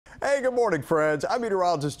Hey, good morning, friends. I'm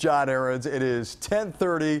meteorologist John Ahrens. It is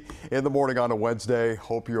 10:30 in the morning on a Wednesday.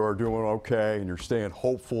 Hope you are doing okay and you're staying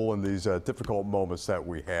hopeful in these difficult moments that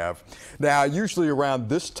we have. Now, usually around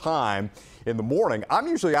this time in the morning, I'm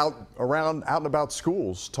usually out and about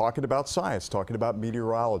schools talking about science, talking about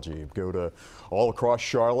meteorology. Go to all across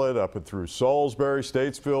Charlotte, up and through Salisbury,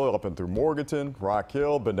 Statesville, up and through Morganton, Rock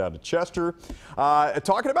Hill, been down to Chester,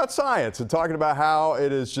 talking about science and talking about how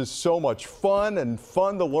it is just so much fun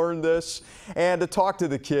to learn this and to talk to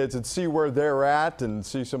the kids and see where they're at and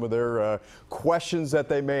see some of their questions that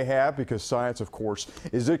they may have, because science, of course,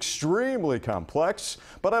 is extremely complex,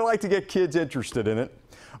 but I like to get kids interested in it.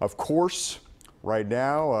 Of course, right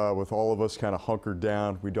now, with all of us kind of hunkered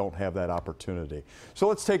down, we don't have that opportunity. So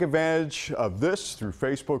let's take advantage of this through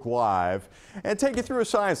Facebook Live and take you through a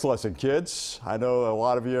science lesson, kids. I know a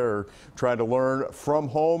lot of you are trying to learn from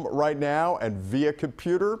home right now and via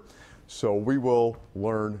computer, so we will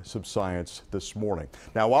learn some science this morning.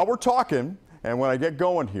 Now, while we're talking, and when I get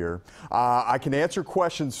going here, I can answer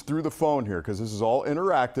questions through the phone here because this is all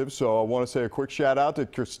interactive. So I want to say a quick shout out to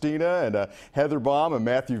Christina and Heather Baum and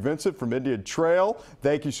Matthew Vincent from Indian Trail.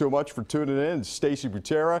 Thank you so much for tuning in. And Stacy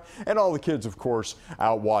Butera and all the kids, of course,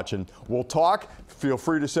 out watching. We'll talk. Feel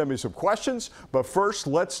free to send me some questions. But first,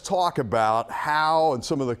 let's talk about how and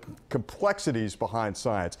some of the complexities behind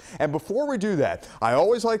science. And before we do that, I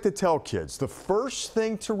always like to tell kids the first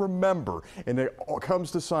thing to remember when it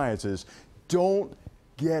comes to science is don't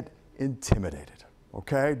get intimidated,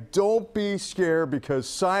 okay? Don't be scared, because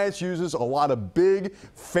science uses a lot of big,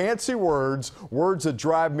 fancy words that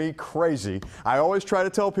drive me crazy. I always try to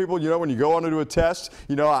tell people, you know, when you go on to do a test,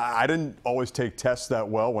 you know, I didn't always take tests that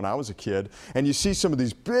well when I was a kid, and you see some of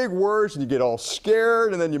these big words and you get all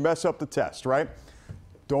scared and then you mess up the test, right?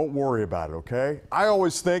 Don't worry about it, okay? I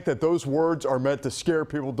always think that those words are meant to scare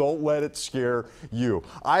people. Don't let it scare you.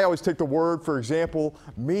 I always take the word, for example,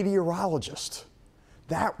 meteorologist.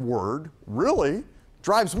 That word really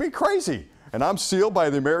drives me crazy. And I'm sealed by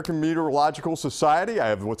the American Meteorological Society. I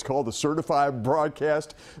have what's called the Certified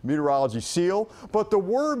Broadcast Meteorology Seal. But the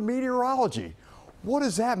word meteorology, what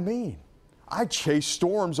does that mean? I chase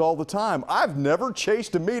storms all the time. I've never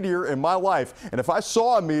chased a meteor in my life. And if I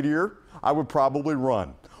saw a meteor, I would probably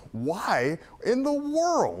run. Why in the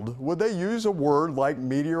world would they use a word like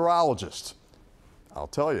meteorologist? I'll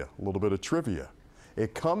tell you a little bit of trivia.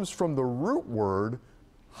 It comes from the root word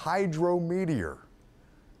hydrometeor.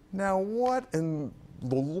 Now, what in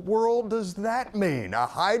the world does that mean? A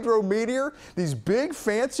hydrometeor? These big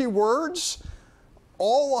fancy words?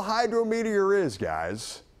 All a hydrometeor is,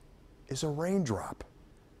 guys, is a raindrop.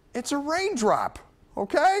 It's a raindrop,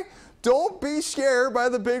 okay? Don't be scared by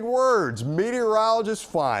the big words. Meteorologist,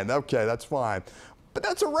 fine. Okay, that's fine. But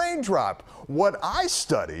that's a raindrop. What I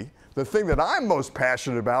study, the thing that I'm most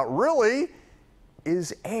passionate about really,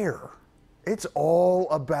 is air. It's all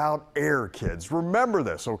about air, kids. Remember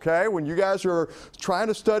this, okay? When you guys are trying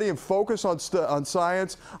to study and focus on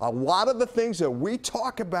science, a lot of the things that we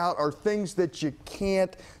talk about are things that you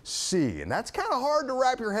can't see. And that's kind of hard to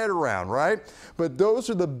wrap your head around, right? But those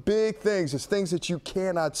are the big things. It's things that you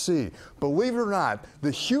cannot see. Believe it or not, the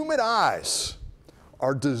human eyes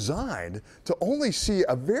are designed to only see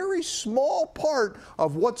a very small part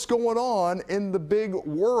of what's going on in the big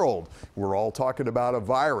world. We're all talking about a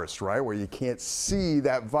virus, right? Where you can't see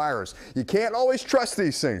that virus. You can't always trust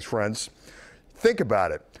these things, friends. Think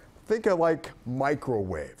about it. Think of like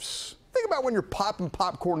microwaves. Think about when you're popping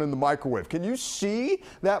popcorn in the microwave. Can you see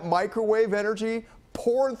that microwave energy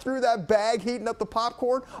pouring through that bag, heating up the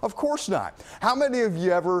popcorn? Of course not. How many of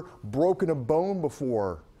you ever broken a bone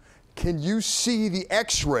before? Can you see the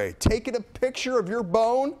x-ray? Taking a picture of your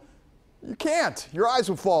bone? You can't. Your eyes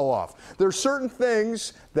will fall off. There are certain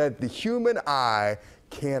things that the human eye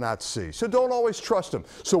cannot see. So don't always trust them.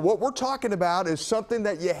 So what we're talking about is something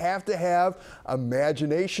that you have to have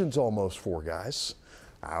imaginations almost for, guys.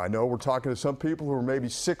 I know we're talking to some people who are maybe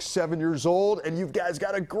 6, 7 years old, and you guys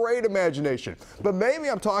got a great imagination. But maybe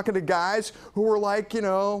I'm talking to guys who are like, you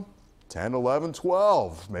know, 10, 11,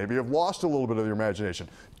 12, maybe have lost a little bit of your imagination.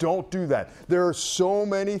 Don't do that. There are so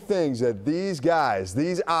many things that these guys,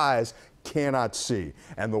 these eyes, cannot see.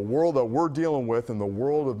 And the world that we're dealing with in the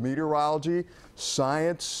world of meteorology,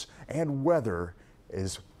 science, and weather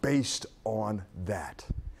is based on that.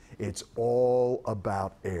 It's all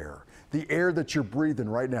about air. The air that you're breathing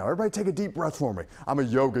right now. Everybody take a deep breath for me. I'm a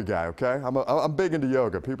yoga guy, okay? I'm big into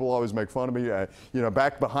yoga. People always make fun of me, you know,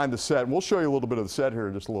 back behind the set. And we'll show you a little bit of the set here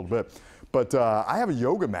in just a little bit. But I have a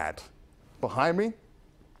yoga mat behind me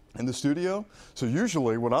in the studio. So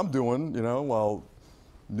usually what I'm doing, you know, while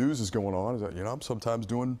news is going on, is that, you know, I'm sometimes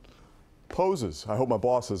doing poses. I hope my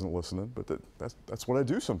boss isn't listening, but that's what I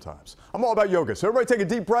do sometimes. I'm all about yoga, so everybody take a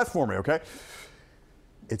deep breath for me, okay?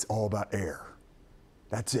 It's all about air.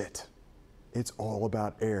 That's it. It's all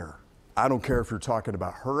about air. I don't care if you're talking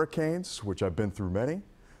about hurricanes, which I've been through many.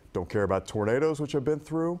 Don't care about tornadoes, which I've been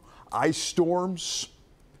through. Ice storms,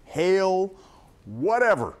 hail,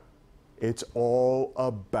 whatever. It's all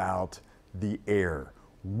about the air.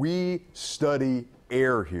 We study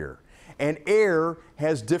air here. And air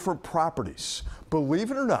has different properties.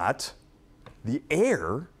 Believe it or not, the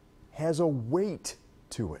air has a weight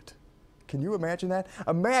to it. Can you imagine that?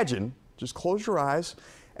 Imagine, just close your eyes,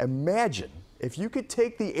 imagine if you could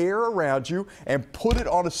take the air around you and put it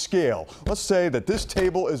on a scale. Let's say that this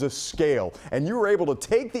table is a scale and you were able to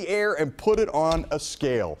take the air and put it on a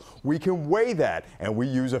scale. We can weigh that, and we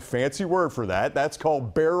use a fancy word for that. That's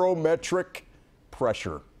called barometric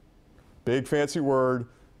pressure. Big fancy word.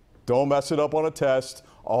 Don't mess it up on a test.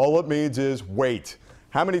 All it means is weight.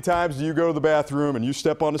 How many times do you go to the bathroom and you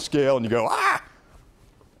step on a scale and you go, ah?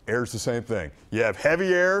 Air's the same thing. You have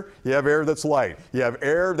heavy air, you have air that's light. You have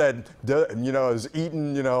air that has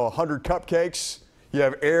eaten 100 cupcakes. You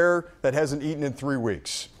have air that hasn't eaten in 3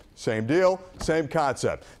 weeks. Same deal, same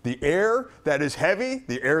concept. The air that is heavy,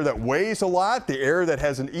 the air that weighs a lot, the air that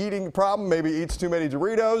has an eating problem, maybe eats too many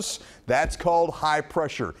Doritos, that's called high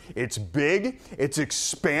pressure. It's big, it's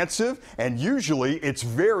expansive, and usually it's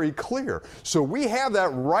very clear. So we have that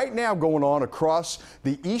right now going on across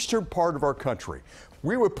the eastern part of our country.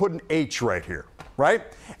 We would put an H right here, right?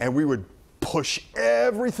 And we would push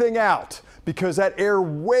everything out because that air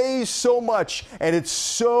weighs so much and it's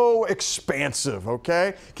so expansive,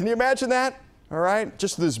 okay? Can you imagine that? All right,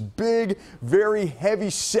 just this big, very heavy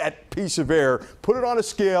set piece of air, put it on a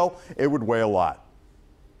scale, it would weigh a lot,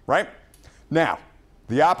 right? Now,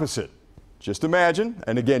 the opposite. Just imagine,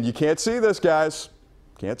 and again, you can't see this, guys.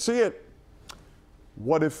 Can't see it.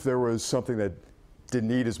 What if there was something that didn't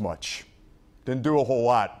need as much? Didn't do a whole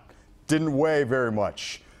lot, didn't weigh very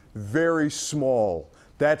much, very small.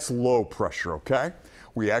 That's low pressure, okay?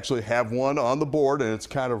 We actually have one on the board, and it's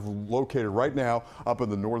kind of located right now up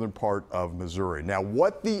in the northern part of Missouri. Now,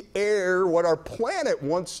 what our planet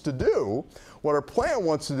wants to do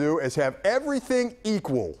is have everything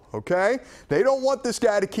equal, okay? They don't want this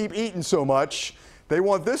guy to keep eating so much. They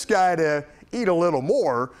want this guy to eat a little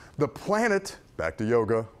more. The planet, back to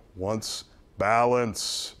yoga, wants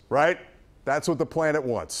balance, right? That's what the planet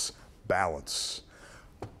wants, balance.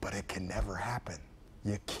 But it can never happen.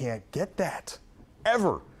 You can't get that,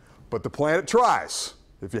 ever. But the planet tries.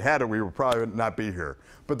 If you had it, we would probably not be here.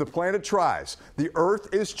 But the planet tries. The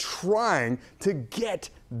Earth is trying to get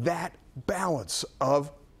that balance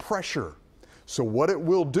of pressure. So what it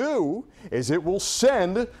will do is it will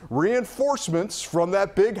send reinforcements from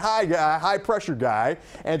that big high pressure guy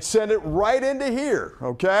and send it right into here,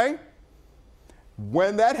 okay?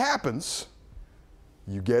 When that happens,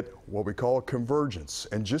 you get what we call a convergence.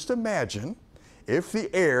 And just imagine if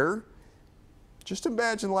the air, just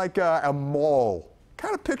imagine like a mall,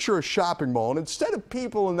 kind of picture a shopping mall, and instead of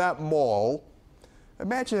people in that mall,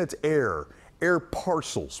 imagine it's air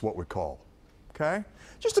parcels, what we call, okay?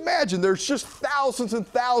 Just imagine there's just thousands and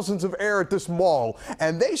thousands of air at this mall,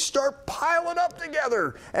 and they start piling up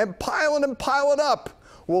together and piling up.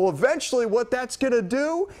 Well, eventually what that's going to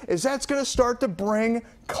do is that's going to start to bring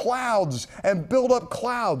clouds and build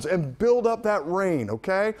up that rain,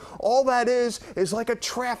 okay? All that is like a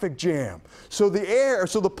traffic jam. So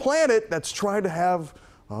the planet that's trying to have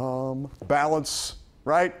balance,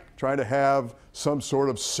 right? Trying to have some sort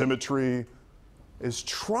of symmetry is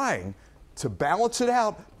trying to balance it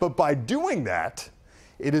out, but by doing that,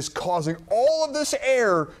 it is causing all of this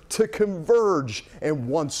air to converge in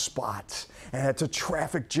one spot. And it's a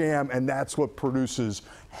traffic jam, and that's what produces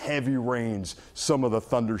heavy rains, some of the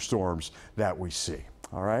thunderstorms that we see,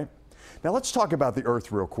 all right? Now let's talk about the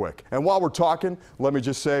Earth real quick. And while we're talking, let me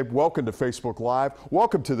just say welcome to Facebook Live.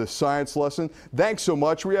 Welcome to this science lesson. Thanks so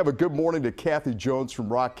much. We have a good morning to Kathy Jones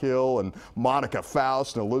from Rock Hill, and Monica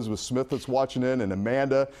Faust, and Elizabeth Smith that's watching in, and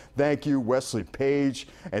Amanda. Thank you. Wesley Page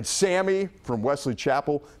and Sammy from Wesley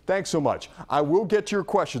Chapel. Thanks so much. I will get to your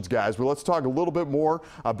questions, guys, but let's talk a little bit more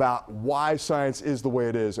about why science is the way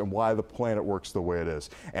it is and why the planet works the way it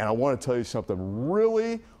is. And I want to tell you something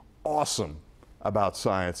really awesome about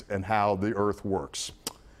science and how the Earth works.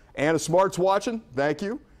 Anna Smart's watching, thank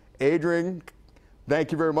you. Adrian,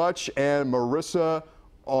 thank you very much. And Marissa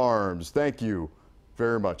Arms, thank you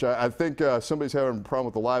very much. I think somebody's having a problem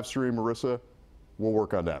with the live stream, Marissa. We'll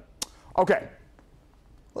work on that. Okay,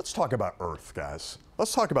 let's talk about Earth, guys.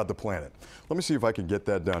 Let's talk about the planet. Let me see if I can get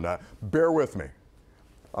that done. Bear with me.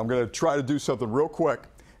 I'm going to try to do something real quick.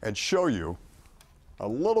 and show you a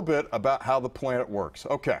little bit about how the planet works.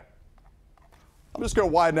 Okay, I'm just going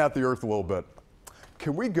to widen out the Earth a little bit.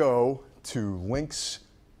 Can we go to links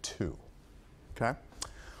 2? Okay.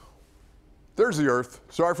 There's the Earth.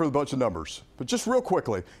 Sorry for the bunch of numbers, but just real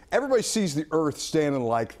quickly, everybody sees the Earth standing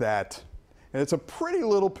like that, and it's a pretty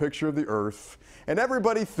little picture of the Earth, and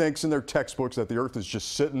everybody thinks in their textbooks that the Earth is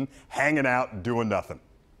just sitting, hanging out, and doing nothing.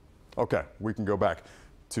 Okay, we can go back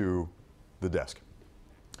to the desk.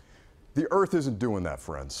 The Earth isn't doing that,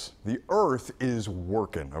 friends. The Earth is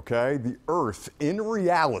working, okay? The Earth, in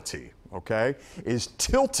reality, okay, is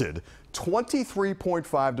tilted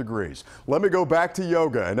 23.5 degrees. Let me go back to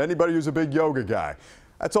yoga, and anybody who's a big yoga guy,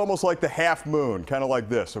 that's almost like the half moon, kind of like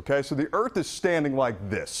this, okay? So the Earth is standing like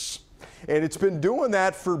this, and it's been doing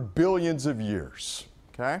that for billions of years,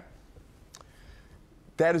 okay?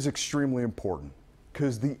 That is extremely important,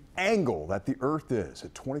 because the angle that the Earth is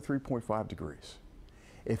at 23.5 degrees,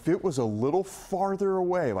 if it was a little farther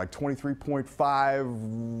away, like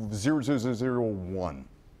 23.50001,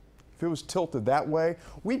 if it was tilted that way,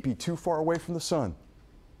 we'd be too far away from the sun.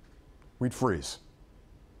 We'd freeze.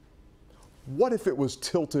 What if it was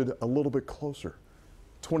tilted a little bit closer?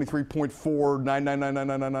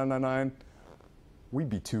 23.499999999? We'd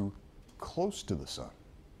be too close to the sun.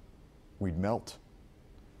 We'd melt.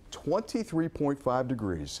 23.5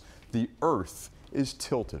 degrees. The Earth is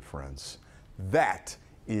tilted, friends. That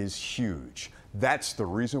is huge. That's the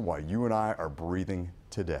reason why you and I are breathing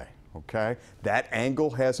today. Okay? That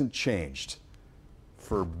angle hasn't changed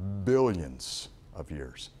for billions of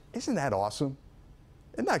years. Isn't that awesome?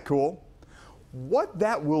 Isn't that cool? What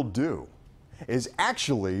that will do is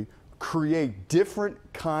actually create different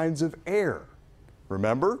kinds of air.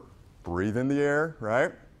 Remember? Breathe in the air,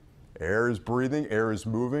 right? Air is breathing, air is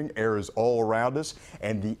moving, air is all around us,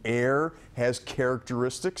 and the air has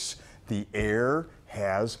characteristics. The air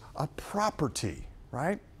has a property,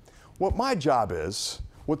 right? What my job is,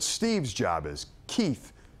 what Steve's job is,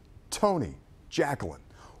 Keith, Tony, Jacqueline,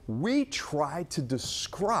 we try to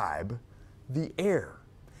describe the air.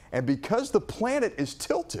 And because the planet is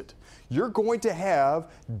tilted, you're going to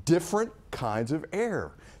have different kinds of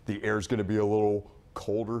air. The air is going to be a little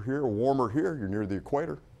colder here, warmer here. You're near the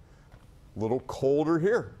equator. A little colder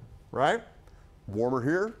here, right? Warmer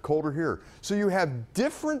here, colder here. So you have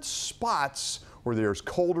different spots where the air is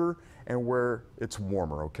colder and where it's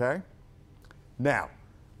warmer, okay? Now,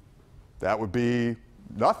 that would be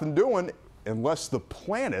nothing doing unless the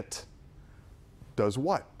planet does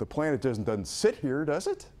what? The planet doesn't sit here, does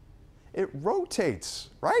it? It rotates,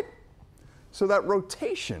 right? So that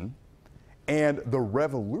rotation and the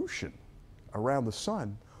revolution around the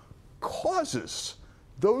sun causes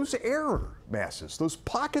those air masses, those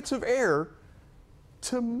pockets of air,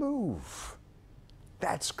 to move.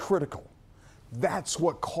 That's critical. That's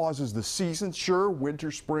what causes the seasons, sure,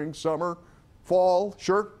 winter, spring, summer, fall,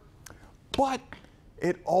 sure, but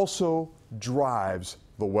it also drives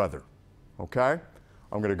the weather, okay?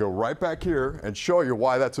 I'm going to go right back here and show you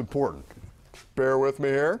why that's important. Bear with me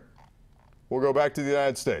here. We'll go back to the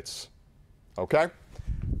United States, okay?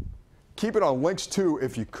 Keep it on links 2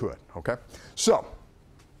 if you could, okay? So,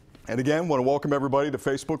 and again, want to welcome everybody to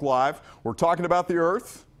Facebook Live. We're talking about the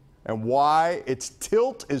Earth and why its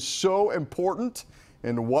tilt is so important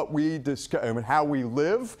in what we discuss and how we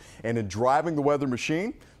live and in driving the weather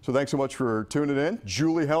machine. So thanks so much for tuning in.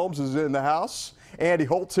 Julie Helms is in the house. Andy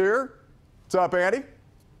Holt's here. What's up, Andy?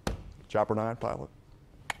 Chopper 9 pilot.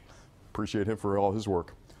 Appreciate him for all his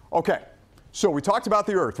work. Okay, so we talked about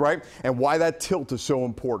the Earth, right? And why that tilt is so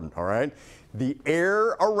important, all right? The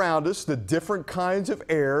air around us, the different kinds of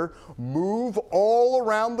air, move all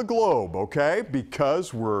around the globe, okay?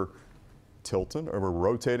 Because we're tilting or we're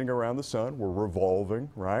rotating around the sun, we're revolving,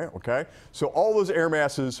 right? Okay? So all those air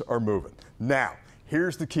masses are moving. Now,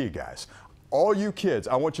 here's the key, guys. All you kids,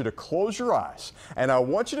 I want you to close your eyes and I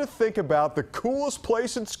want you to think about the coolest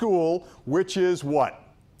place in school, which is what?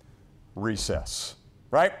 Recess,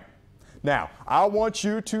 right? Now, I want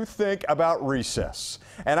you to think about recess,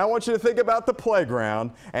 and I want you to think about the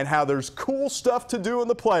playground and how there's cool stuff to do in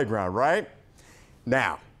the playground, right?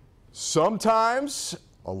 Now, sometimes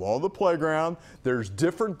along the playground, there's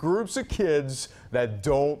different groups of kids that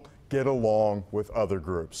don't get along with other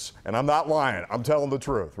groups. And I'm not lying, I'm telling the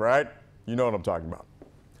truth, right? You know what I'm talking about.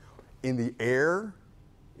 In the air,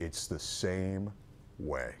 it's the same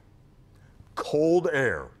way. Cold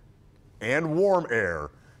air and warm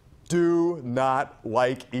air do not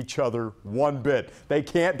like each other one bit. They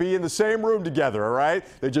can't be in the same room together, all right?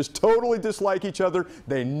 They just totally dislike each other.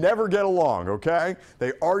 They never get along, okay?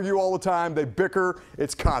 They argue all the time. They bicker.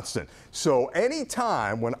 It's constant. So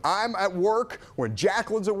anytime when I'm at work, when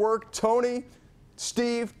Jacqueline's at work, Tony,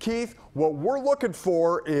 Steve, Keith, what we're looking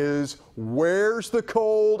for is where's the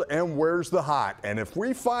cold and where's the hot. And if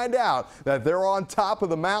we find out that they're on top of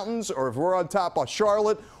the mountains or if we're on top of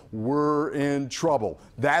Charlotte, we're in trouble.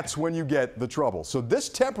 That's when you get the trouble. So this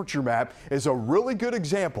temperature map is a really good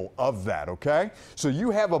example of that, okay? So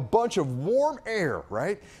you have a bunch of warm air,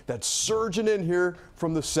 right, that's surging in here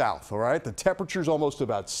from the south, all right? The temperature's almost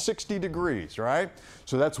about 60 degrees, right?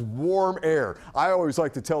 So that's warm air. I always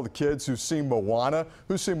like to tell the kids who've seen Moana.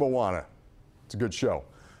 Who's seen Moana? It's a good show.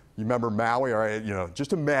 You remember Maui, all right? You know,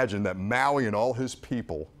 just imagine that Maui and all his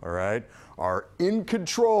people, all right, are in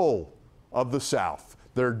control of the South.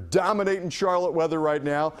 They're dominating Charlotte weather right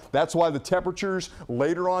now. That's why the temperatures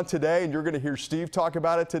later on today, and you're going to hear Steve talk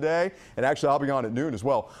about it today, and actually I'll be on at noon as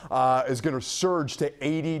well, is going to surge to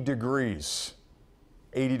 80 degrees.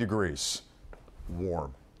 80 degrees.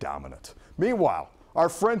 Warm, dominant. Meanwhile, our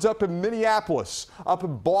friends up in Minneapolis, up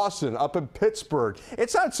in Boston, up in Pittsburgh,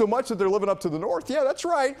 it's not so much that they're living up to the north. Yeah, that's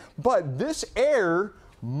right. But this air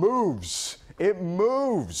moves. It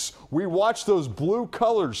moves. We watch those blue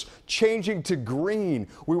colors changing to green.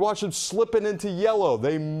 We watch them slipping into yellow.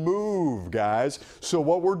 They move, guys. So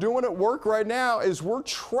what we're doing at work right now is we're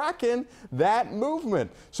tracking that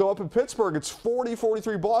movement. So up in Pittsburgh, it's 40,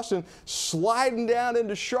 43 Boston, sliding down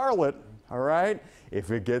into Charlotte, all right?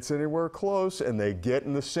 If it gets anywhere close and they get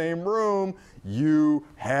in the same room, you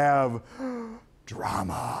have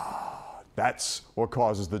drama. That's what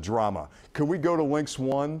causes the drama. Can we go to Lynx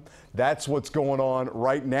 1? That's what's going on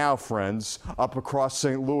right now, friends, up across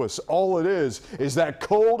St. Louis. All it is that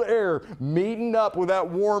cold air meeting up with that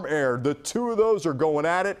warm air. The two of those are going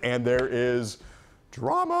at it, and there is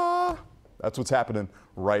drama. That's what's happening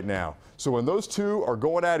right now. So when those two are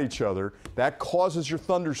going at each other, that causes your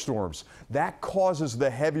thunderstorms. That causes the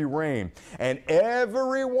heavy rain. And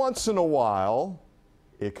every once in a while,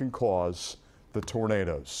 it can cause the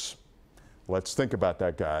tornadoes. Let's think about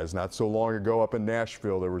that, guys. Not so long ago up in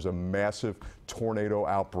Nashville, there was a massive tornado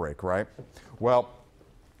outbreak, right? Well,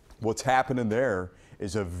 what's happening there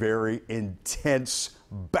is a very intense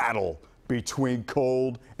battle between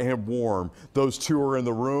cold and warm. Those two are in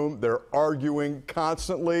the room. They're arguing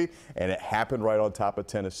constantly, and it happened right on top of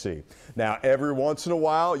Tennessee. Now, every once in a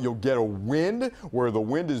while, you'll get a wind where the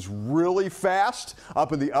wind is really fast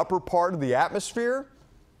up in the upper part of the atmosphere.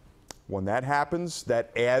 When that happens,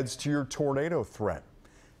 that adds to your tornado threat.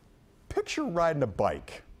 Picture riding a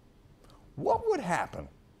bike. What would happen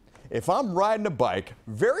if I'm riding a bike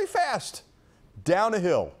very fast down a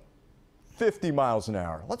hill, 50 miles an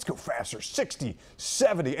hour? Let's go faster, 60,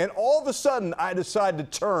 70, and all of a sudden I decide to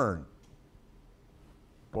turn.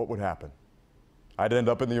 What would happen? I'd end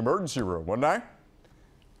up in the emergency room, wouldn't I?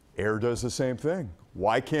 Air does the same thing.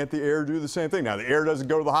 Why can't the air do the same thing? Now, the air doesn't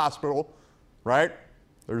go to the hospital, right?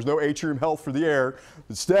 There's no atrium health for the air.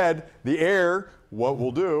 Instead, the air, what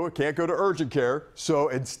we'll do, it can't go to urgent care, so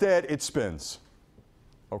instead it spins.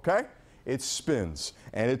 Okay? It spins,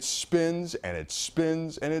 and it spins, and it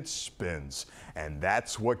spins, and it spins. And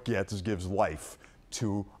that's what gives life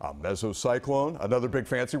to a mesocyclone, another big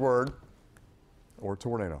fancy word, or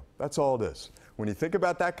tornado. That's all it is. When you think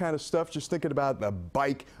about that kind of stuff, just thinking about the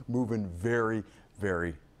bike moving very,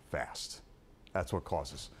 very fast. That's what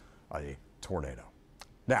causes a tornado.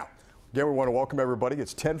 Now, again, we want to welcome everybody.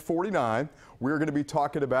 It's 10:49. We're going to be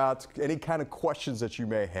talking about any kind of questions that you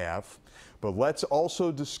may have, but let's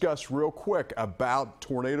also discuss real quick about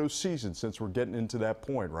tornado season since we're getting into that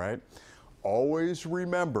point, right? Always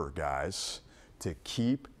remember, guys, to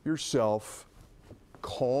keep yourself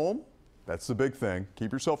calm. That's the big thing.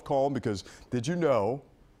 Keep yourself calm, because did you know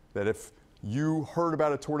that if you heard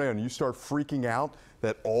about a tornado and you start freaking out,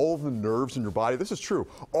 that all the nerves in your body, this is true,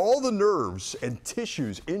 all the nerves and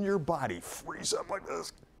tissues in your body freeze up like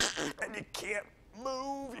this, and you can't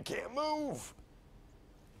move, you can't move.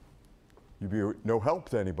 You'd be no help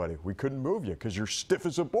to anybody. We couldn't move you because you're stiff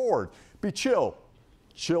as a board. Be chill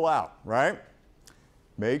out, right?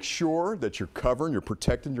 Make sure that you're covering, you're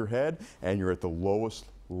protecting your head, and you're at the lowest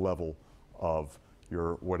level of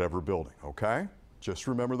your whatever building, okay? Just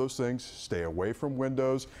remember those things. Stay away from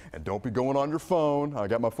windows, and don't be going on your phone. I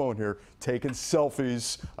got my phone here, taking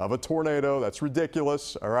selfies of a tornado. That's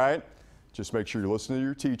ridiculous, all right? Just make sure you're listening to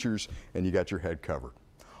your teachers and you got your head covered.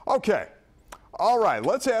 Okay, all right,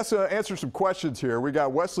 let's answer some questions here. We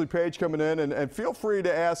got Wesley Page coming in, and feel free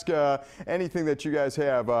to ask anything that you guys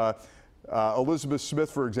have. Elizabeth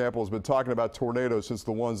Smith, for example, has been talking about tornadoes since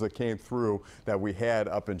the ones that came through that we had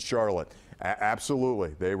up in Charlotte.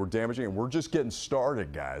 Absolutely, they were damaging, and we're just getting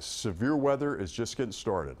started, guys. Severe weather is just getting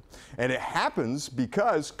started. And it happens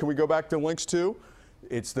because, can we go back to links 2?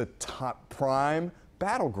 It's the top prime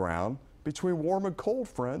battleground between warm and cold,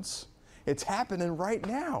 friends. It's happening right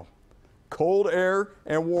now. Cold air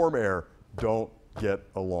and warm air don't get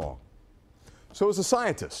along. So as a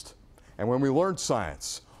scientist, and when we learn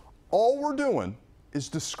science, all we're doing is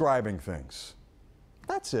describing things.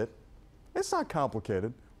 That's it. It's not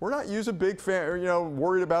complicated. We're not using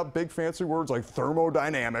worried about big fancy words like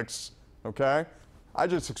thermodynamics, okay? I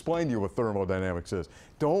just explained to you what thermodynamics is.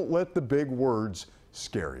 Don't let the big words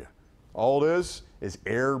scare you. All it is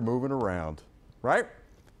air moving around, right?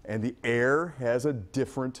 And the air has a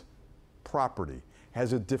different property,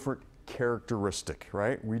 has a different characteristic,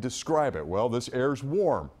 right? We describe it. Well, this air's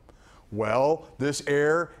warm. Well, this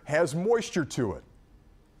air has moisture to it.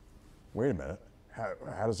 Wait a minute.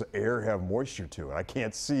 How does the air have moisture to it? I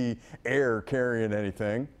can't see air carrying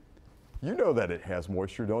anything. You know that it has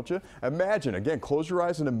moisture, don't you? Imagine, again, close your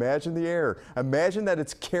eyes and imagine the air. Imagine that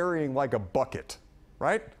it's carrying like a bucket,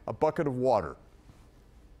 right? A bucket of water.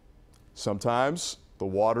 Sometimes the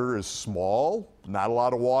water is small, not a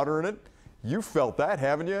lot of water in it. You felt that,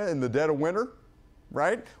 haven't you, in the dead of winter,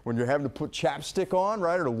 right? When you're having to put chapstick on,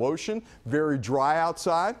 right, or lotion, very dry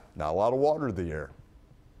outside, not a lot of water in the air.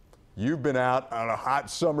 You've been out on a hot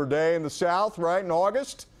summer day in the South, right, in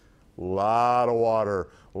August? A lot of water,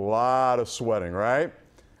 a lot of sweating, right?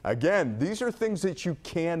 Again, these are things that you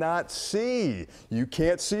cannot see. You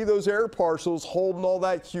can't see those air parcels holding all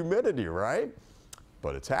that humidity, right?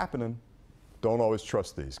 But it's happening. Don't always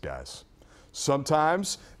trust these guys.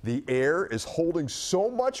 Sometimes the air is holding so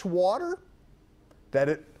much water that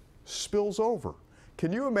it spills over.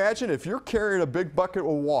 Can you imagine if you're carrying a big bucket of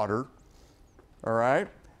water, all right,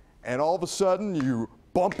 and all of a sudden you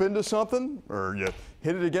bump into something or you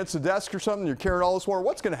hit it against the desk or something, you're carrying all this water,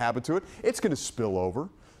 what's going to happen to it? It's going to spill over.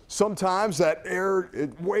 Sometimes that air,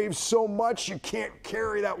 it waves so much you can't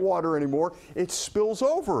carry that water anymore. It spills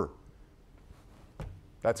over.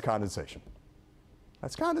 That's condensation.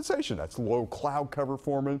 That's condensation. That's low cloud cover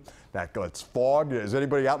forming. That's fog. Is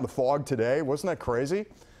anybody out in the fog today? Wasn't that crazy?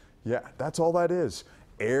 Yeah, that's all that is.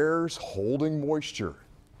 Air's holding moisture.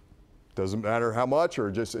 Doesn't matter how much, or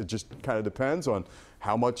it just kind of depends on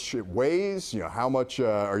how much it weighs, how much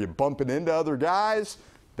are you bumping into other guys,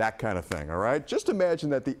 that kind of thing, all right? Just imagine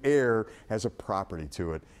that the air has a property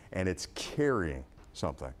to it and it's carrying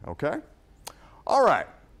something, okay? All right.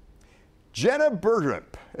 Jenna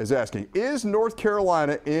Bergramp is asking, is North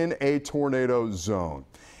Carolina in a tornado zone?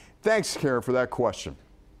 Thanks, Karen, for that question.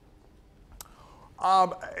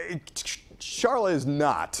 Charlotte is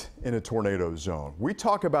not in a tornado zone. We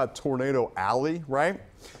talk about Tornado Alley, right?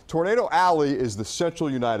 Tornado Alley is the central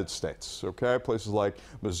United States, okay? Places like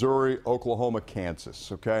Missouri, Oklahoma,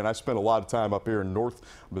 Kansas, okay? And I spent a lot of time up here in North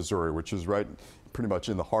Missouri, which is right pretty much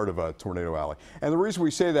in the heart of a Tornado Alley. And the reason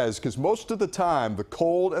we say that is because most of the time, the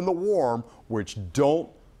cold and the warm, which don't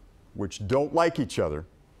like each other,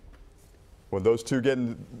 when those two get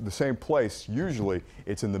in the same place, usually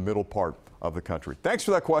it's in the middle part of the country. Thanks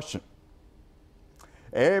for that question.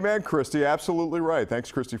 Amen, Christy. Absolutely right.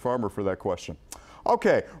 Thanks, Christy Farmer, for that question.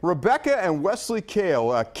 Okay, Rebecca and Wesley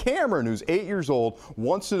Kale. Cameron, who's 8 years old,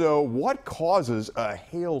 wants to know what causes a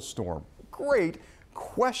hailstorm. Great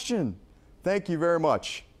question. Thank you very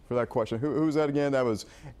much for that question. Who's that again? That was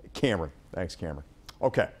Cameron. Thanks, Cameron.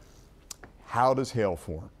 Okay, how does hail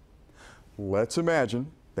form? Let's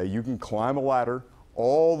imagine that you can climb a ladder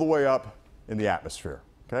all the way up in the atmosphere.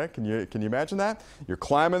 Okay, can you imagine that? You're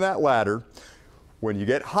climbing that ladder. When you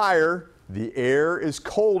get higher, the air is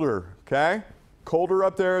colder, okay? Colder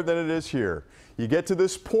up there than it is here. You get to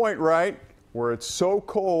this point, right, where it's so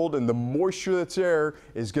cold and the moisture that's there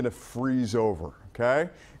is going to freeze over,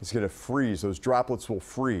 okay? It's going to freeze. Those droplets will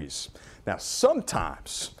freeze. Now,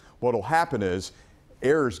 sometimes what will happen is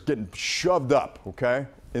air is getting shoved up, okay,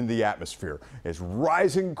 in the atmosphere. It's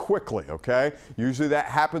rising quickly, okay? Usually that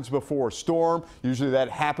happens before a storm. Usually that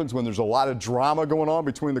happens when there's a lot of drama going on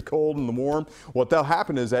between the cold and the warm. What that'll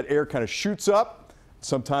happen is that air kind of shoots up.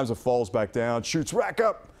 Sometimes it falls back down, shoots back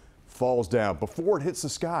up, falls down before it hits the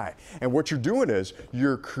sky. And what you're doing is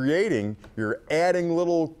you're adding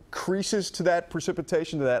little creases to that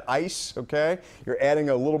precipitation, to that ice, okay? You're adding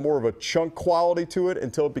a little more of a chunk quality to it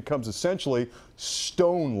until it becomes essentially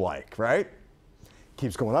stone-like, right?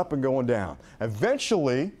 Keeps going up and going down.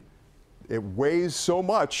 Eventually, it weighs so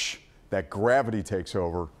much that gravity takes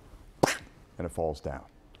over and it falls down.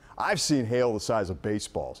 I've seen hail the size of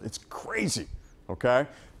baseballs. It's crazy, okay?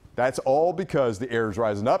 That's all because the air is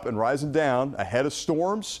rising up and rising down ahead of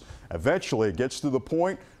storms. Eventually, it gets to the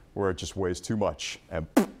point where it just weighs too much and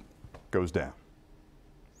goes down.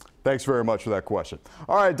 Thanks very much for that question.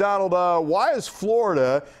 All right, Donald, why is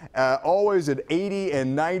Florida always at 80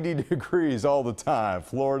 and 90 degrees all the time?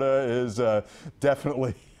 Florida is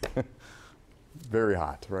definitely very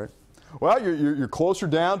hot, right? Well, you're closer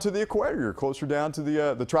down to the equator. You're closer down to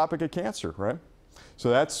the Tropic of Cancer, right? So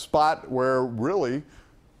that spot where really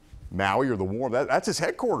Maui or the warm, that's his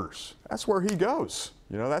headquarters. That's where he goes.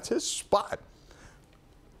 You know, that's his spot.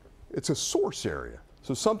 It's a source area.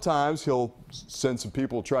 So sometimes he'll send some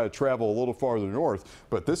people to try to travel a little farther north,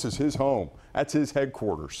 but this is his home. That's his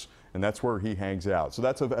headquarters, and that's where he hangs out. So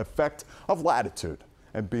that's an effect of latitude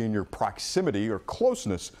and being your proximity or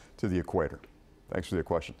closeness to the equator. Thanks for the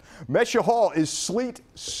question. Mesha Hall, is sleet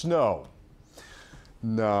snow?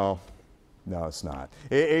 No, it's not.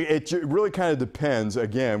 It really kind of depends,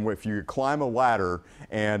 again, if you climb a ladder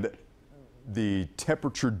and the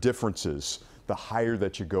temperature differences, the higher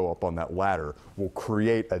that you go up on that ladder will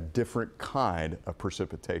create a different kind of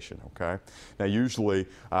precipitation, okay? Now, usually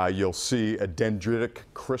you'll see a dendritic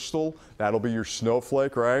crystal. That'll be your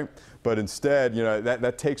snowflake, right? But instead, you know,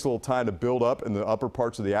 that takes a little time to build up in the upper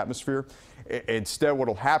parts of the atmosphere. Instead, what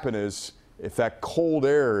will happen is if that cold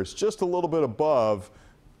air is just a little bit above,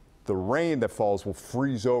 the rain that falls will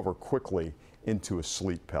freeze over quickly into a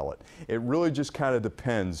sleet pellet. It really just kind of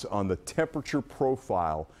depends on the temperature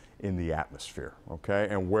profile in the atmosphere, okay?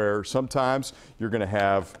 And where sometimes you're going to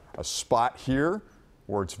have a spot here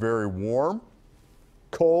where it's very warm,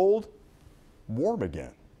 cold, warm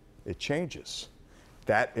again. It changes.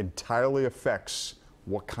 That entirely affects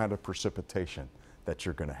what kind of precipitation that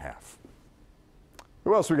you're going to have.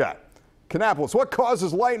 Who else we got? Kannapolis, what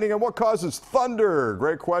causes lightning and what causes thunder?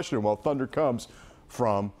 Great question. Well, thunder comes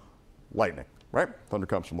from lightning, right? Thunder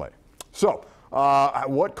comes from lightning. So,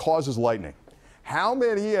 what causes lightning? How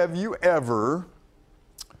many of you ever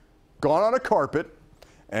gone on a carpet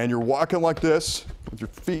and you're walking like this with your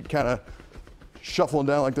feet kind of shuffling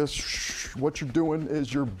down like this? What you're doing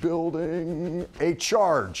is you're building a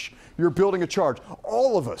charge. You're building a charge.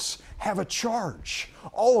 All of us have a charge.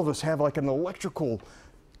 All of us have like an electrical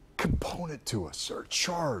component to us, or a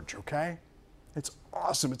charge, okay? It's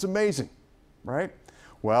awesome. It's amazing, right?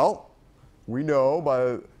 Well, we know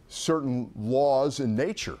by certain laws in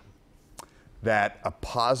nature that a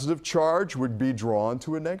positive charge would be drawn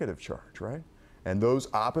to a negative charge, right? And those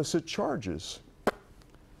opposite charges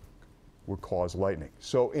would cause lightning.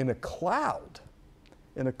 So in a cloud,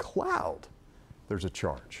 there's a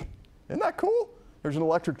charge. Isn't that cool? There's an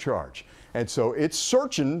electric charge. And so it's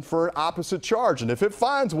searching for an opposite charge. And if it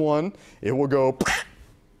finds one, it will go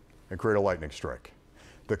and create a lightning strike.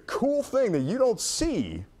 The cool thing that you don't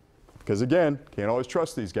see, because again, can't always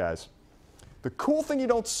trust these guys. The cool thing you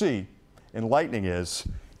don't see in lightning is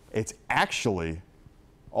it's actually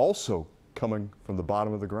also coming from the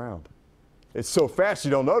bottom of the ground. It's so fast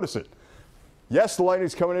you don't notice it. Yes, the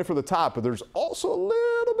lightning's coming in from the top, but there's also a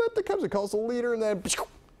little bit that comes, it calls a leader, and then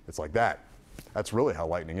it's like that. That's really how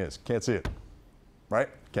lightning is. Can't see it, right?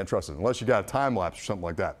 Can't trust it, unless you got a time lapse or something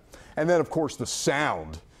like that. And then, of course, the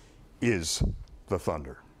sound is the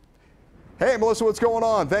thunder. Hey, Melissa, what's going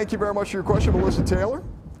on? Thank you very much for your question, Melissa Taylor.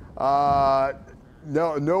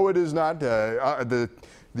 No, it is not.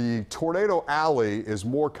 The tornado alley is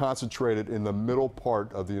more concentrated in the middle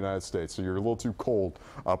part of the United States, so you're a little too cold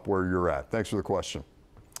up where you're at. Thanks for the question.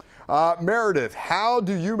 Meredith, how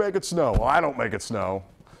do you make it snow? Well, I don't make it snow.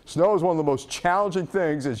 Snow is one of the most challenging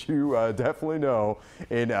things, as you definitely know,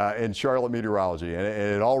 in Charlotte meteorology, and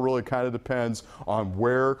it all really kind of depends on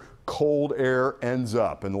where cold air ends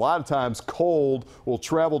up. And a lot of times cold will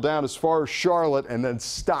travel down as far as Charlotte and then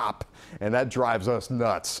stop, and that drives us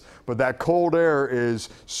nuts. But that cold air is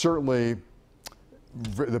certainly,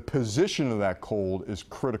 the position of that cold is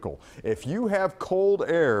critical. If you have cold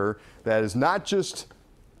air that is not just,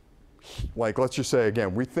 like, let's just say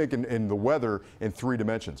again, we think in the weather in 3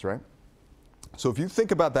 dimensions, right? So if you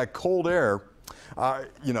think about that cold air,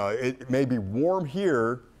 you know, it may be warm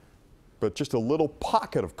here, but just a little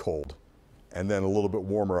pocket of cold, and then a little bit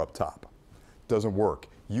warmer up top. Doesn't work.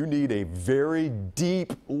 You need a very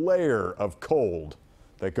deep layer of cold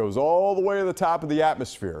that goes all the way to the top of the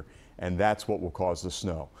atmosphere, and that's what will cause the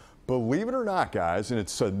snow. Believe it or not, guys, and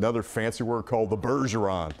it's another fancy word called the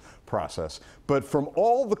Bergeron process, but from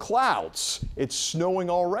all the clouds, it's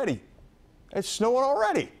snowing already. It's snowing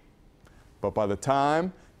already. But by the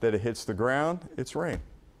time that it hits the ground, it's rain,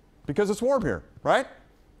 because it's warm here, right?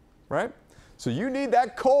 Right? So you need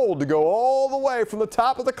that cold to go all the way from the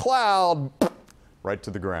top of the cloud right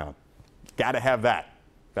to the ground. Got to have that.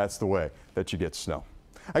 That's the way that you get snow.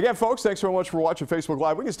 Again, folks, thanks very much for watching Facebook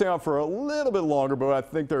Live. We can stay on for a little bit longer, but I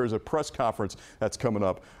think there is a press conference that's coming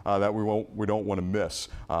up that we don't want to miss,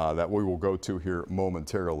 that we will go to here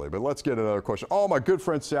momentarily. But let's get another question. Oh, my good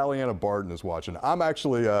friend Sally Anna Barton is watching. I'm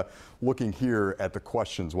actually looking here at the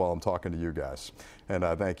questions while I'm talking to you guys, and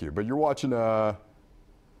thank you. But you're watching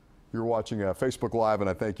Facebook Live, and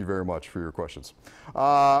I thank you very much for your questions.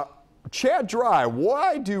 Chad Dry,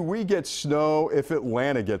 why do we get snow if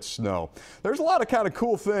Atlanta gets snow? There's a lot of kind of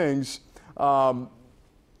cool things. You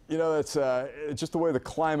know, it's just the way the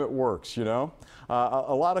climate works, you know.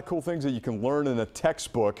 A lot of cool things that you can learn in a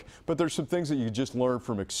textbook, but there's some things that you just learn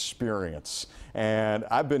from experience. And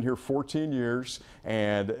I've been here 14 years,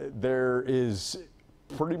 and there is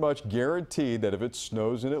pretty much guaranteed that if it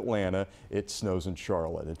snows in Atlanta, it snows in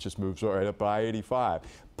Charlotte. It just moves right up by 85.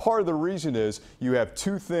 Part of the reason is you have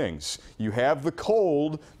two things. You have the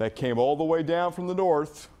cold that came all the way down from the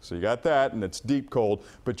north, so you got that, and it's deep cold,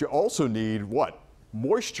 but you also need what?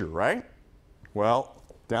 Moisture, right? Well,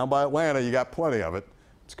 down by Atlanta, you got plenty of it.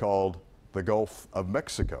 It's called the Gulf of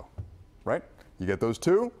Mexico, right? You get those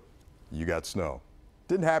two, you got snow.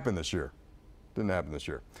 Didn't happen this year. Didn't happen this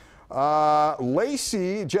year.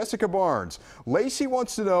 Jessica Barnes. Lacey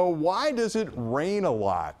wants to know, why does it rain a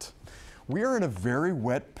lot? We are in a very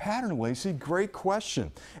wet pattern, Lacey. Great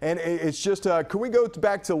question. And it's just, can we go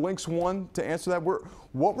back to Links 1 to answer that?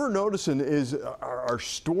 What we're noticing is our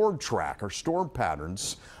storm track, our storm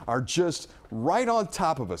patterns are just right on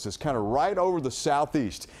top of us. It's kind of right over the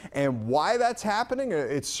southeast. And why that's happening,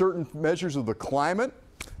 it's certain measures of the climate.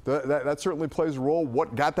 That certainly plays a role.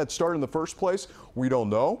 What got that started in the first place, we don't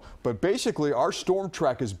know. But basically, our storm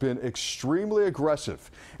track has been extremely aggressive.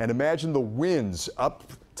 And imagine the winds up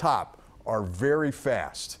top are very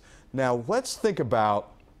fast. Now, let's think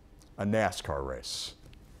about a NASCAR race.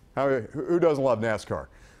 Who doesn't love NASCAR?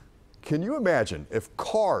 Can you imagine if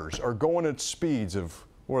cars are going at speeds of,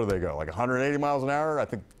 what do they go, like 180 miles an hour? I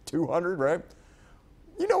think 200, right?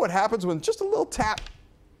 You know what happens when just a little tap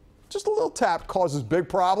causes big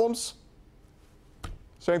problems?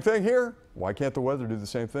 Same thing here. Why can't the weather do the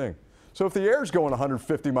same thing? So if the air's going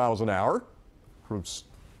 150 miles an hour,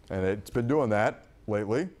 and it's been doing that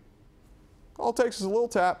lately, all it takes is a little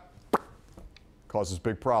tap, causes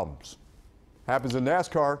big problems. Happens in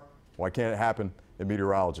NASCAR, why can't it happen in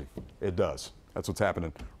meteorology? It does. That's what's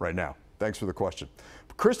happening right now. Thanks for the question.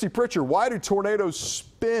 Christy Pritchard, why do tornadoes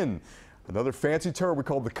spin? Another fancy term we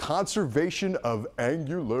call the conservation of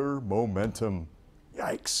angular momentum.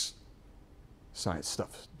 Yikes. Science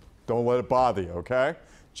stuff. Don't let it bother you, okay?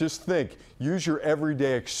 Just think, use your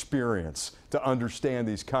everyday experience to understand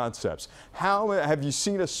these concepts. Have you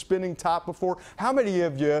seen a spinning top before? How many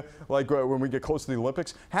of you, like when we get close to the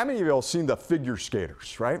Olympics, how many of you have seen the figure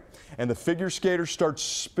skaters, right? And the figure skaters start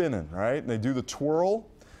spinning, right? And they do the twirl.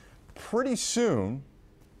 Pretty soon,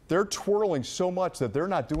 they're twirling so much that they're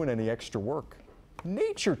not doing any extra work.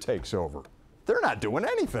 Nature takes over. They're not doing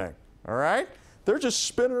anything, all right? They're just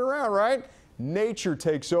spinning around, right? Nature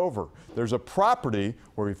takes over. There's a property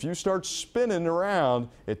where if you start spinning around,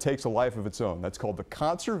 it takes a life of its own. That's called the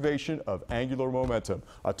conservation of angular momentum.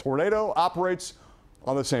 A tornado operates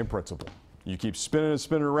on the same principle. You keep spinning and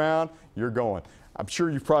spinning around, you're going. I'm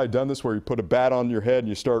sure you've probably done this where you put a bat on your head and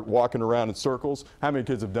you start walking around in circles. How many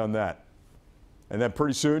kids have done that? And then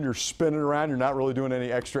pretty soon you're spinning around, you're not really doing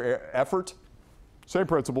any extra effort. Same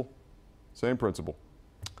principle, same principle.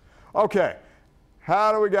 Okay.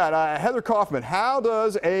 How do we got? Heather Kaufman, how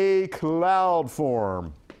does a cloud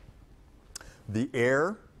form? The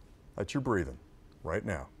air that you're breathing right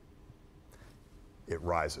now, it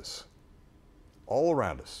rises. All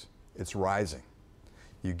around us, it's rising.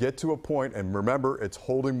 You get to a point, and remember, it's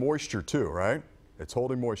holding moisture too, right? It's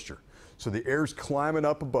holding moisture. So the air's climbing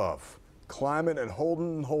up above, climbing and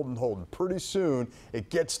holding and holding and holding. Pretty soon,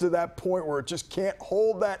 it gets to that point where it just can't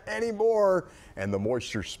hold that anymore, and the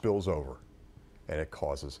moisture spills over. And it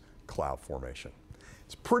causes cloud formation.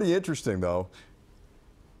 It's pretty interesting though.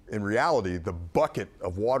 In reality, the bucket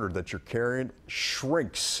of water that you're carrying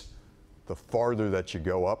shrinks the farther that you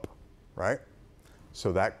go up, right?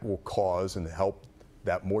 So that will cause and help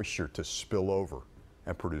that moisture to spill over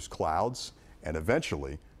and produce clouds and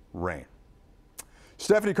eventually rain.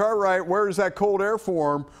 Stephanie Cartwright, where does that cold air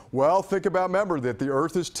form? Well, remember that the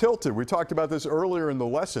Earth is tilted. We talked about this earlier in the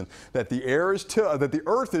lesson, that the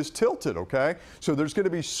Earth is tilted, okay? So there's going to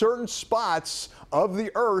be certain spots of the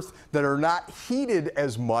Earth that are not heated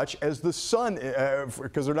as much as the sun,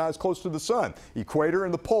 because they're not as close to the sun. Equator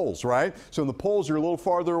and the poles, right? So in the poles, you're a little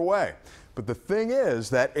farther away. But the thing is,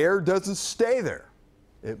 that air doesn't stay there.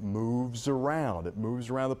 It moves around. It moves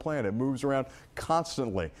around the planet. It moves around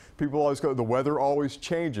constantly. People always go, the weather always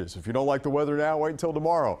changes. If you don't like the weather now, wait until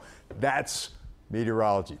tomorrow. That's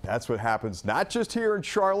meteorology. That's what happens not just here in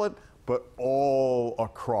Charlotte, but all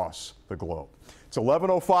across the globe. It's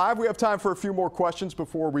 11:05. We have time for a few more questions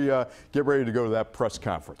before we get ready to go to that press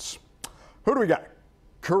conference. Who do we got?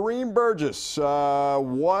 Kareem Burgess.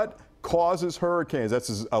 What causes hurricanes? That's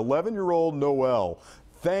his 11-year-old Noel.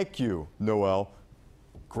 Thank you, Noel.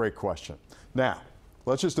 Great question. Now,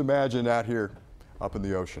 let's just imagine out here up in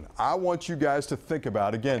the ocean. I want you guys to think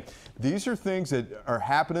about, again, these are things that are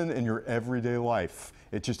happening in your everyday life.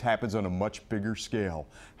 It just happens on a much bigger scale.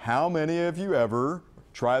 How many of you ever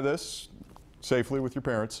try this safely with your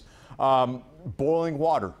parents? Boiling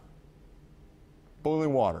water.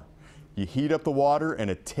 Boiling water. You heat up the water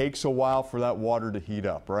and it takes a while for that water to heat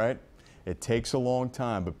up, right? It takes a long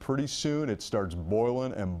time, but pretty soon it starts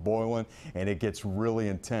boiling and it gets really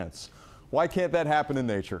intense. Why can't that happen in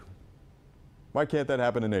nature? Why can't that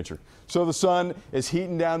happen in nature? So the sun is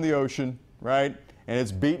heating down the ocean, right? And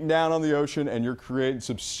it's beating down on the ocean and you're creating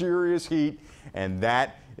some serious heat, and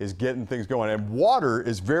that is getting things going. And water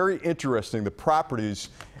is very interesting, the properties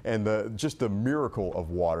and just the miracle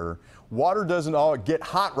of water. Water doesn't all get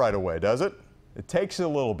hot right away, does it? It takes a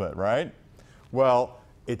little bit, right? Well,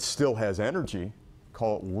 it still has energy.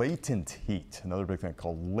 Call it latent heat. Another big thing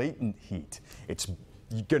called latent heat.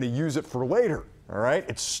 You're going to use it for later, all right?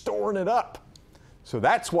 It's storing it up. So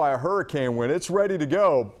that's why a hurricane, when it's ready to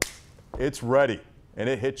go, it's ready and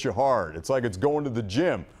it hits you hard. It's like it's going to the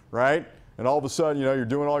gym, right? And all of a sudden, you know, you're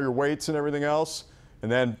doing all your weights and everything else,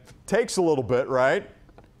 and then takes a little bit, right?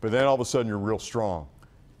 But then all of a sudden you're real strong.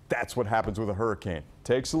 That's what happens with a hurricane.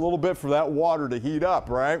 Takes a little bit for that water to heat up,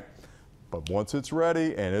 right? But once it's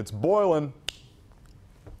ready and it's boiling,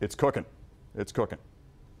 it's cooking. It's cooking.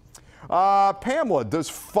 Pamela, does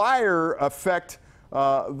fire affect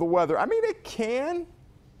the weather? I mean, it can.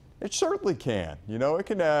 It certainly can. You know, it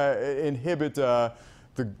can inhibit what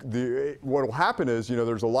will happen is, you know,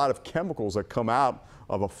 there's a lot of chemicals that come out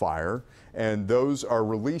of a fire, and those are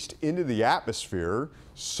released into the atmosphere,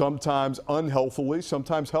 sometimes unhealthily,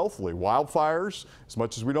 sometimes healthily. Wildfires, as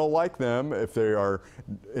much as we don't like them, if they are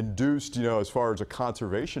induced, you know, as far as a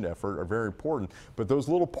conservation effort, are very important. But those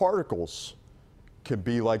little particles can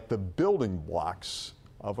be like the building blocks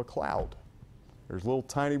of a cloud. There's little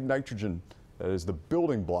tiny nitrogen that is the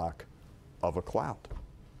building block of a cloud.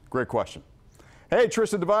 Great question. Hey,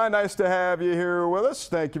 Tristan Devine, nice to have you here with us.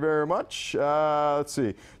 Thank you very much. Let's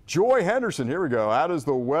see. Joy Henderson, here we go. How does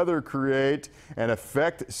the weather create and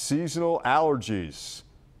affect seasonal allergies?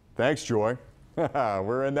 Thanks, Joy.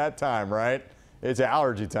 We're in that time, right? It's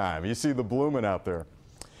allergy time. You see the blooming out there.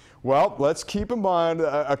 Well, let's keep in mind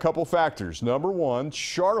a couple factors. Number one,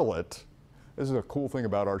 Charlotte. This is a cool thing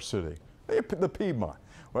about our city. The Piedmont.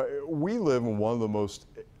 We live in one of the most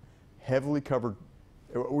heavily covered,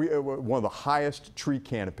 one of the highest tree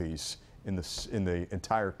canopies in the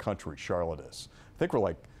entire country. Charlotte is.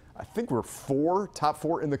 I think we're top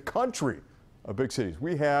four in the country of big cities.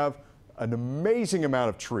 We have an amazing amount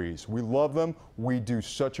of trees. We love them. We do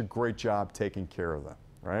such a great job taking care of them,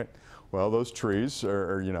 right? Well, those trees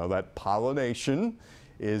are, you know, that pollination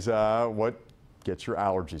is what gets your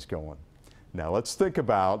allergies going. Now let's think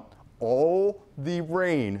about all the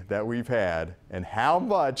rain that we've had and how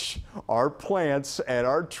much our plants and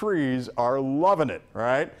our trees are loving it,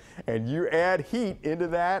 right? And you add heat into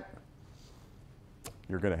that,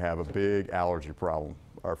 you're going to have a big allergy problem.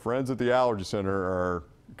 Our friends at the Allergy Center are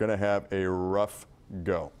going to have a rough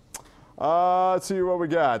go. Let's see what we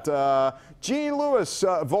got. Gene Lewis,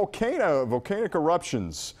 volcanic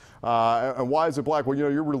eruptions. And why is it black? Well, you know,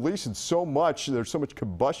 you're releasing so much, there's so much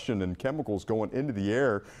combustion and chemicals going into the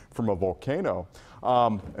air from a volcano.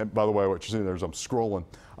 And by the way, what you're seeing there is I'm scrolling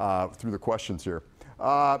through the questions here.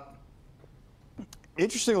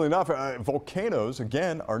 Interestingly enough, volcanoes,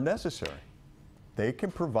 again, are necessary. They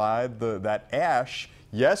can provide that ash.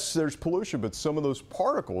 Yes, there's pollution, but some of those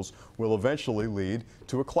particles will eventually lead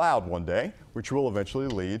to a cloud one day, which will eventually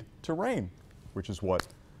lead to rain, which is what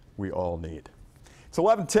we all need. It's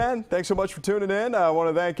 11:10. Thanks so much for tuning in. I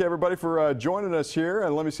want to thank everybody for joining us here.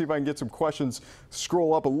 And let me see if I can get some questions.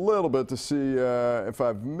 Scroll up a little bit to see if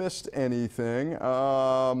I've missed anything.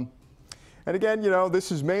 And again, you know,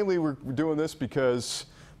 this is mainly, we're doing this because,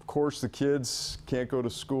 of course, the kids can't go to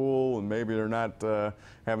school and maybe they're not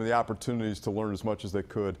having the opportunities to learn as much as they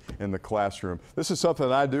could in the classroom. This is something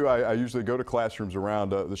that I do. I usually go to classrooms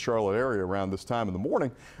around the Charlotte area around this time in the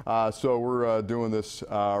morning. So we're doing this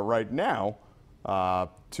right now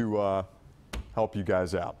to help you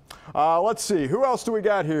guys out. Let's see, who else do we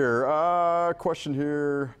got here? Question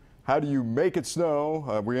here, how do you make it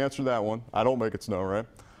snow? We answered that one. I don't make it snow, right?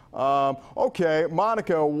 Okay,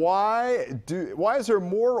 Monica, why is there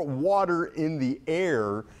more water in the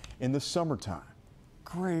air in the summertime?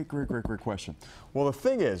 Great question. Well, the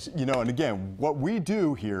thing is, you know, and again, what we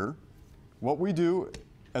do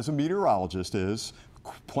as a meteorologist is,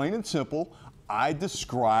 plain and simple, I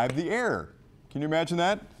describe the air. Can you imagine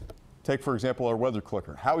that? Take, for example, our weather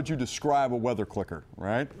clicker. How would you describe a weather clicker,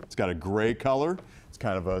 right? It's got a gray color. It's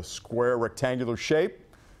kind of a square rectangular shape.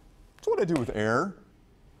 That's what I do with air.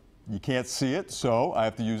 You can't see it, so I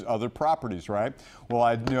have to use other properties, right? Well,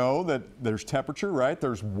 I know that there's temperature, right?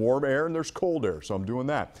 There's warm air and there's cold air, so I'm doing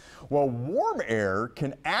that. Well, warm air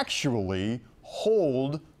can actually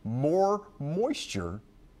hold more moisture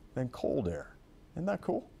than cold air. Isn't that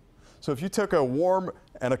cool? So if you took a warm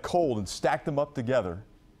and a cold and stacked them up together,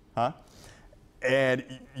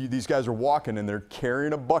 and these guys are walking and they're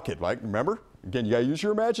carrying a bucket, like, remember? Again, you gotta use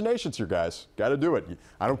your imaginations here, guys. Gotta do it.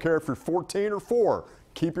 I don't care if you're 14 or 4.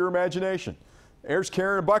 Keep your imagination. Air's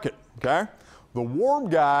carrying a bucket, okay? The warm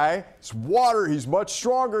guy, it's water, he's much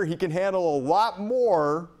stronger. He can handle a lot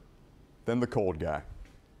more than the cold guy.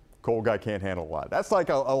 Cold guy can't handle a lot. That's like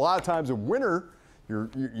a lot of times in winter,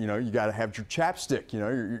 you know, you got to have your chapstick. You know,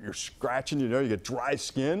 you're scratching. You know, you get dry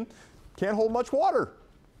skin. Can't hold much water.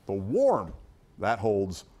 The warm, that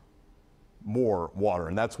holds more water,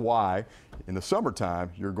 and that's why in the summertime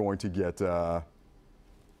you're going to get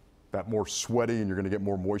that more sweaty, and you're going to get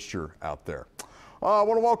more moisture out there. I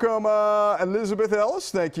want to welcome Elizabeth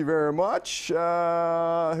Ellis. Thank you very much.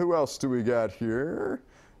 Who else do we got here?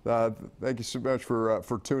 Thank you so much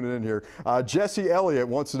for tuning in here. Jesse Elliott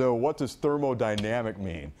wants to know, what does thermodynamic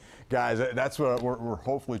mean? Guys, that's what we're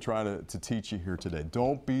hopefully trying to teach you here today.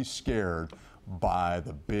 Don't be scared by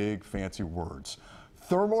the big fancy words.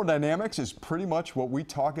 Thermodynamics is pretty much what we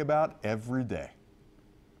talk about every day.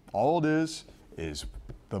 All it is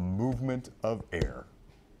the movement of air,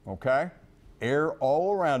 okay? Air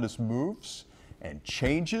all around us moves and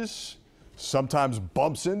changes, sometimes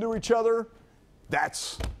bumps into each other.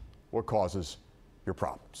 That's what causes your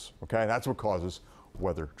problems, okay? That's what causes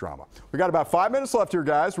weather drama. We got about 5 minutes left here,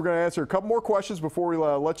 guys. We're going to answer a couple more questions before we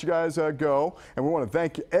let you guys go. And we want to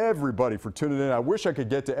thank everybody for tuning in. I wish I could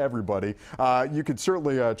get to everybody. You could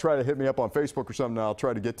certainly try to hit me up on Facebook or something. I'll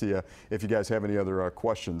try to get to you if you guys have any other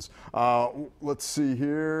questions. Let's see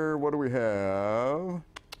here. What do we have?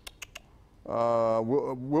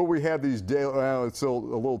 Will we have these daily? Well, it's still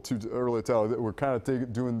a little too early to tell. We're kind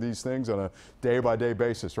of doing these things on a day-by-day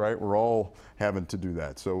basis, right? We're all having to do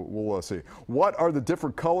that. So we'll see. What are the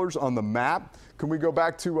different colors on the map? Can we go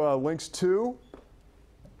back to links 2?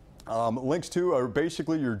 Links 2 are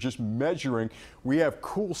basically, you're just measuring. We have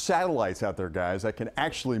cool satellites out there, guys, that can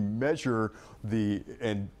actually measure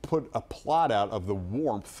and put a plot out of the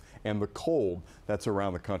warmth and the cold that's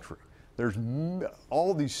around the country. There's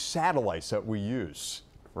all these satellites that we use,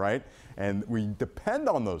 right? And we depend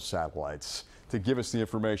on those satellites to give us the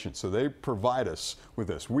information. So they provide us with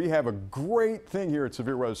this. We have a great thing here at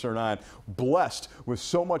Severe Weather Center 9, blessed with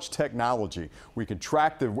so much technology. We can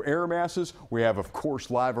track the air masses. We have, of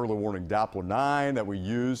course, live early warning Doppler 9 that we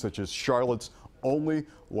use, that's just Charlotte's only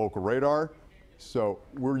local radar. So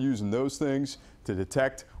we're using those things to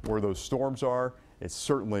detect where those storms are. It's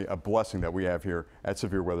certainly a blessing that we have here at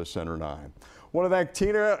Severe Weather Center 9. Want to thank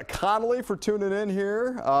Tina Connolly for tuning in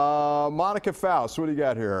here. Monica Faust, what do you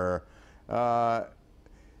got here?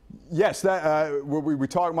 Yes, we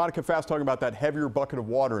talked, Monica Faust talking about that heavier bucket of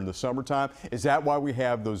water in the summertime. Is that why we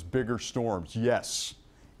have those bigger storms? Yes,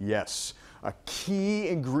 yes. A key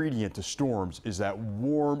ingredient to storms is that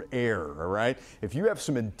warm air, all right? If you have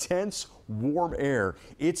some intense warm air,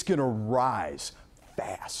 it's going to rise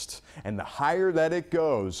fast. And the higher that it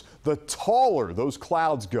goes, the taller those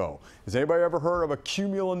clouds go. Has anybody ever heard of a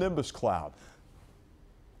cumulonimbus cloud?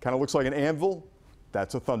 Kind of looks like an anvil.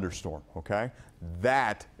 That's a thunderstorm, okay?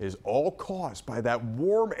 That is all caused by that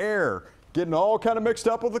warm air getting all kind of mixed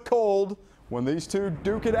up with the cold. When these two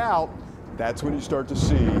duke it out, that's when you start to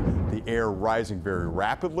see the air rising very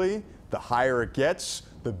rapidly. The higher it gets,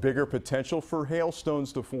 the bigger potential for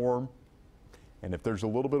hailstones to form. And if there's a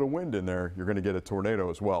little bit of wind in there, you're going to get a tornado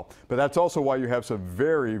as well. But that's also why you have some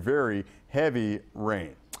very, very heavy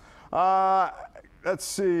rain. Let's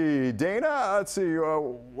see, Dana, let's see,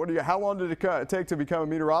 how long did it take to become a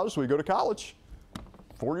meteorologist? Well, you go to college,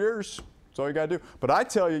 4 years, that's all you got to do. But I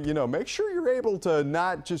tell you, make sure you're able to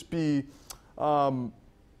not just be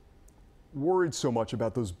worried so much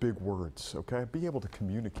about those big words, okay? Be able to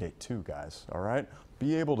communicate too, guys, all right?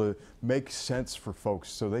 Be able to make sense for folks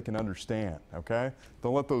so they can understand, okay?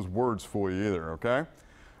 Don't let those words fool you either, okay?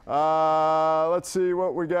 Let's see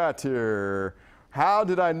what we got here. How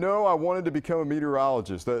did I know I wanted to become a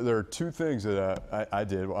meteorologist? There are two things that I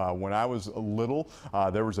did. When I was little,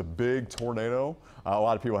 there was a big tornado. A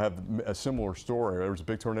lot of people have a similar story. There was a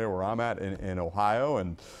big tornado where I'm at in Ohio,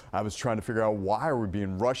 and I was trying to figure out why are we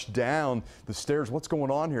being rushed down the stairs? What's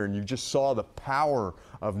going on here? And you just saw the power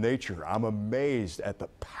of nature. I'm amazed at the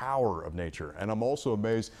power of nature, and I'm also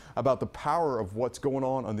amazed about the power of what's going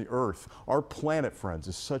on the earth. Our planet, friends,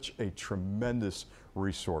 is such a tremendous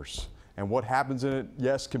resource. And what happens in it,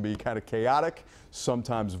 yes, can be kind of chaotic,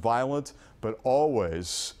 sometimes violent, but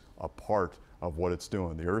always a part of what it's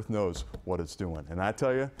doing. The earth knows what it's doing. And I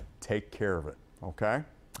tell you, take care of it, okay?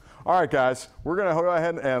 All right, guys, we're going to go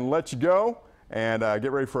ahead and let you go and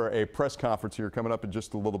get ready for a press conference here coming up in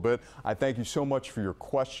just a little bit. I thank you so much for your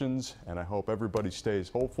questions, and I hope everybody stays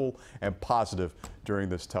hopeful and positive during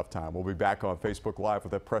this tough time. We'll be back on Facebook Live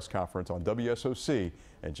with that press conference on WSOC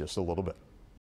in just a little bit.